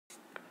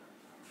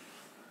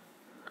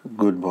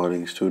Good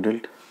morning,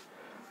 student.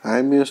 I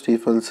am your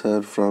Stephen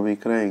sir from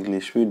ICRA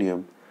English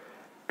Medium.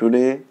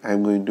 Today I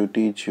am going to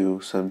teach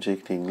you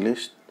subject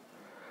English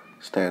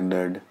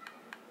Standard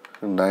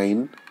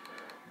 9,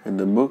 and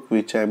the book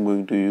which I am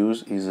going to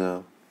use is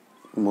a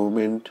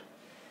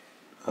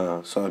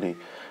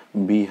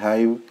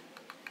Beehive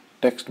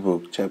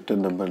textbook, chapter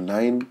number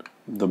 9,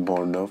 The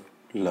Bond of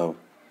Love.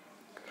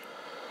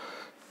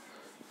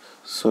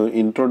 So,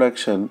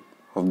 introduction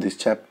of this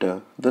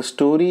chapter. The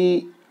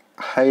story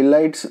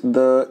highlights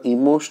the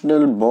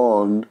emotional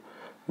bond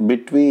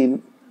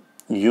between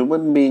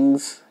human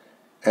beings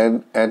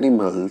and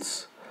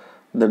animals.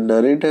 The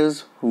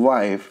narrator's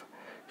wife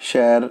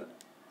shares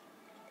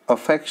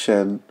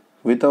affection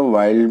with a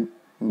wild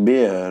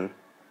bear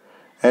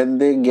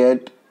and they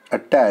get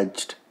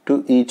attached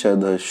to each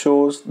other,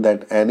 shows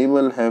that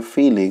animals have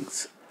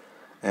feelings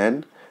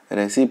and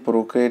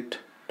reciprocate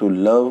to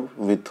love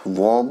with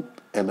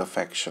warmth and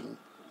affection.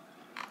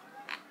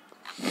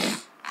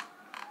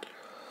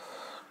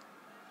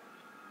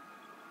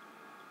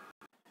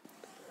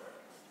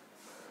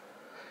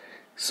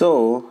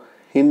 So,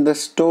 in the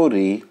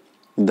story,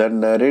 the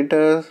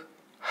narrator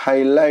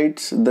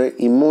highlights the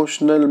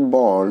emotional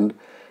bond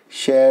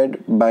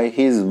shared by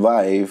his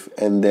wife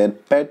and their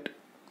pet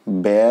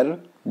bear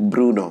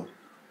Bruno.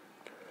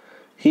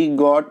 He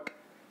got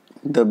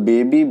the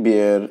baby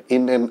bear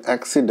in an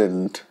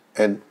accident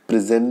and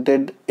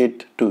presented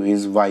it to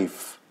his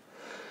wife.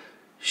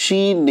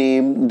 She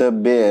named the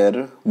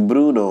bear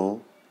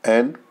Bruno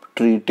and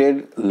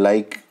treated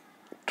it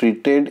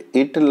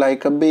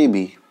like a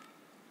baby.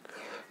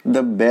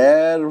 The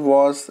bear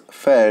was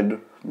fed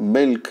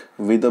milk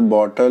with a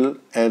bottle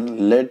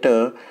and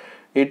later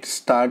it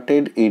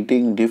started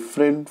eating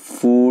different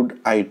food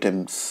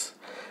items.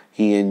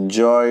 He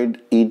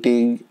enjoyed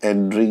eating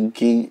and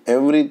drinking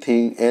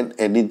everything and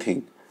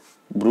anything.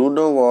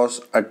 Bruno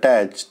was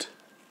attached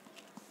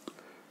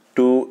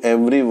to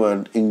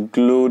everyone,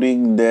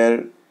 including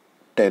their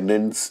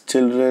tenants'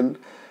 children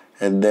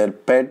and their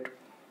pet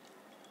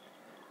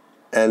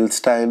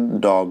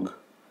Elstein dog.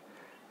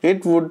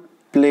 It would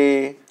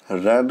play,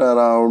 run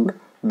around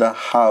the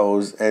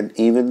house, and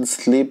even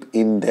sleep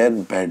in their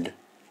bed.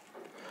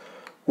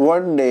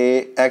 One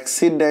day,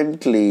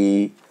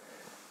 accidentally,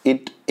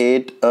 it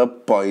ate a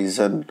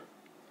poison,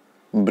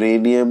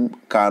 brainium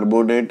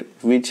carbonate,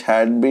 which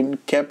had been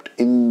kept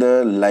in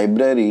the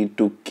library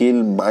to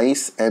kill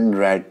mice and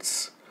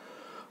rats.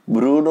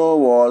 Bruno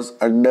was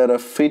under a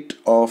fit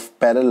of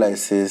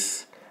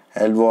paralysis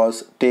and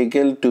was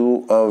taken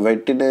to a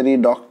veterinary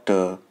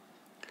doctor.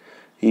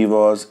 He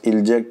was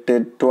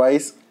injected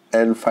twice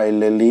and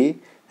finally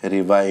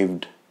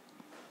revived.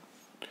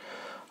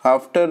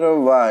 After a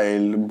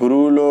while,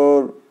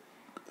 Bruno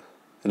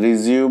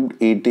resumed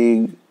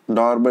eating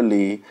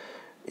normally.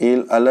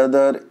 In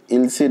another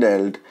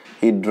incident,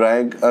 he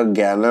drank a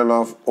gallon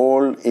of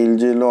old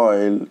engine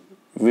oil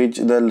which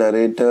the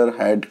narrator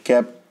had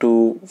kept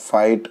to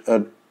fight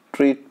a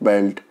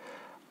treatment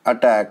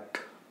attack.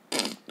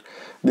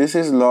 This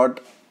is not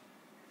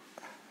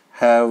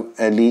have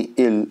any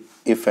ill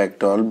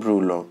effect on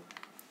Bruno.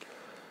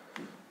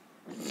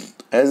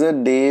 As the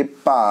day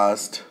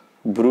passed,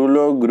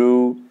 Bruno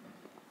grew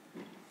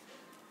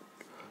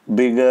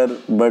bigger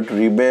but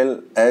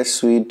rebel as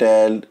sweet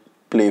and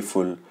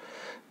playful.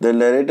 The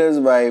narrator's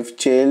wife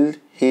changed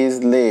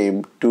his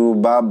name to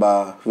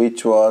Baba,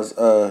 which was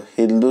a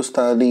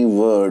Hindustani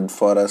word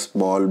for a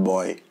small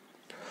boy.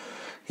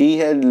 He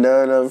had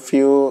learned a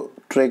few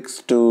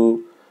tricks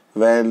too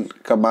when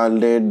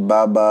commanded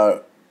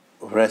Baba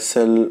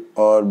wrestle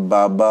or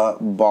Baba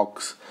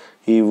box.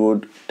 He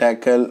would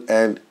tackle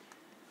and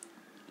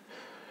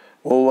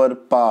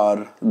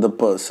overpower the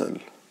person.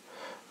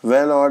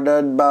 When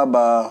ordered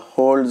Baba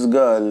holds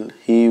girl,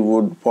 he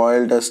would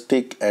point a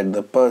stick at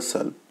the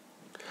person.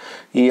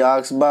 He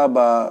asked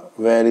Baba,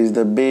 "Where is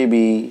the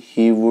baby?"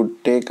 He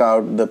would take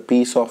out the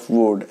piece of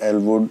wood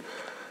and would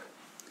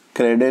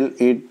cradle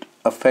it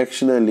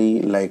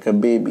affectionately like a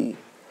baby.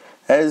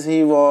 As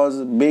he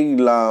was big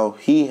now,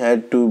 he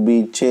had to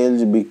be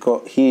chained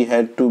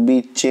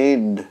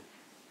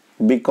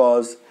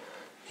because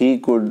he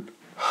could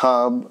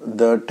harm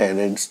the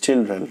tenant's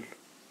children.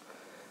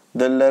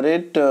 The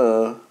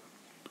narrator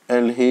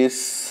and his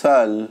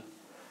son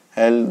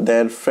and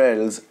their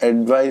friends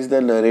advised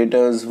the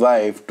narrator's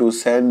wife to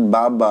send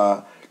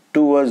Baba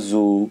to a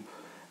zoo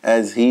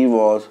as he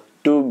was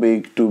too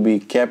big to be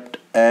kept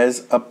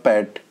as a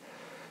pet.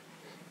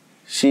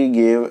 She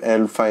gave,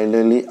 and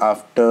finally,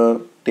 after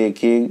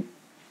taking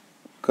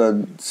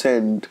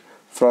consent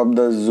from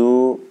the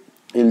zoo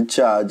in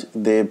charge,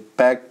 they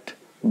packed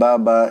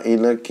Baba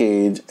in a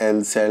cage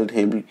and sent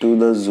him to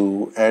the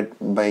zoo at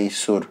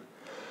Mysore.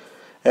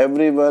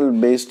 Everyone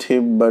missed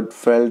him but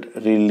felt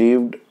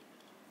relieved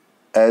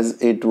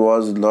as it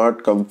was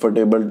not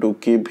comfortable to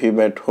keep him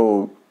at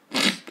home.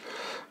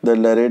 The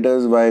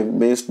narrator's wife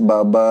missed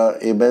Baba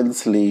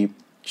immensely.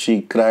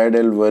 She cried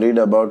and worried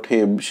about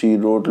him. She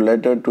wrote a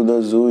letter to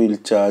the zoo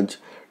in charge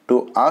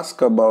to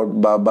ask about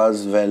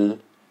Baba's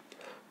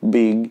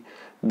well-being.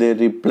 They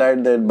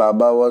replied that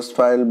Baba was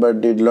fine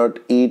but did not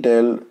eat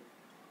and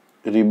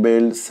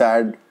rebelled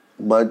sad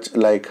much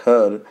like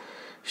her.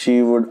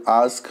 She would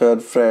ask her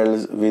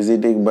friends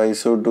visiting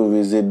Mysore to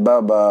visit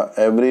Baba.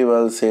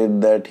 Everyone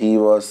said that he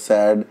was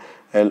sad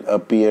and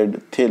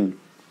appeared thin.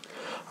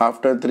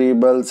 After 3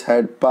 months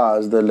had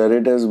passed, the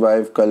narrator's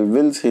wife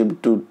convinced him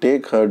to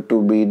take her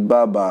to meet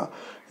Baba.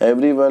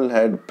 Everyone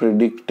had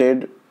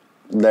predicted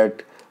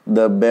that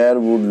the bear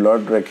would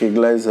not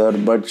recognize her,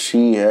 but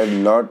she had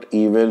not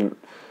even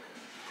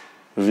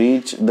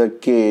reached the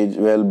cage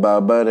when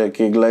Baba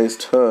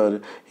recognized her.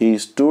 He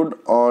stood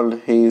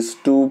on his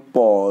 2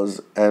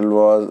 paws and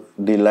was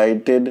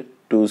delighted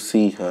to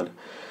see her.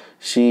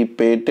 She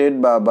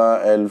petted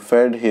Baba and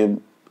fed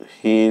him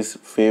his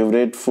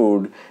favorite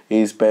food.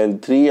 He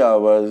spent 3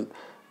 hours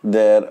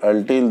there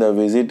until the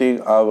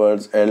visiting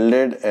hours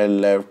ended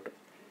and left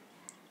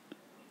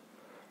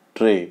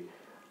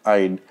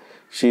eyed.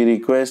 She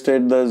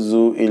requested the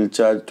zoo in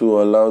charge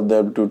to allow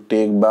them to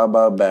take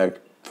Baba back,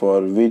 for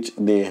which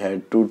they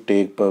had to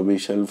take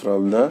permission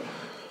from the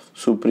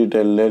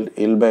superintendent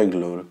in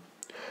Bangalore.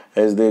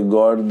 As they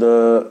got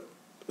the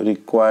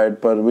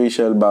required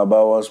permission,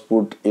 Baba was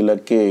put in a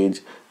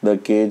cage. The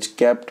cage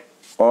kept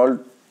all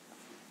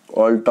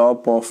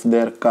top of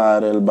their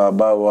car and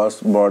Baba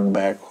was brought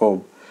back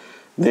home.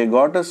 They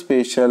got a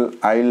special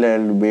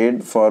island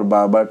made for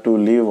Baba to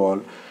live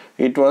on.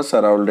 It was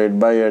surrounded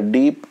by a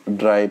deep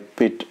dry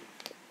pit.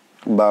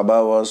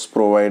 Baba was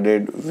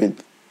provided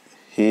with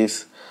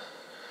his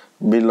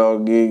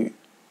belonging,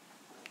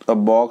 a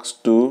box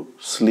to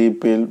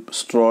sleep in,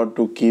 straw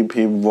to keep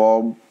him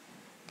warm,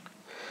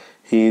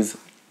 his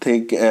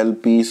thick L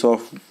piece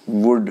of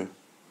wood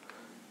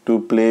to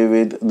play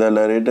with. The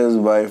narrator's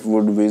wife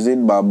would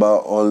visit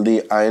Baba on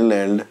the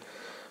island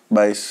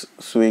by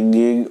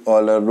swinging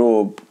on a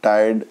rope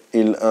tied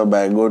in a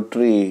mango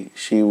tree.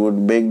 She would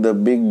make the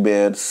big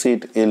bear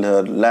sit in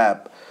her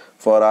lap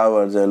for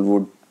hours and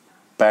would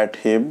pat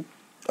him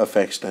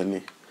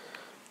affectionately.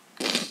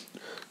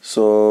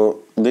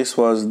 So, this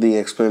was the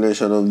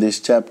explanation of this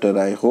chapter.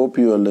 I hope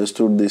you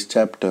understood this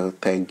chapter.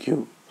 Thank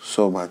you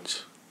so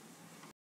much.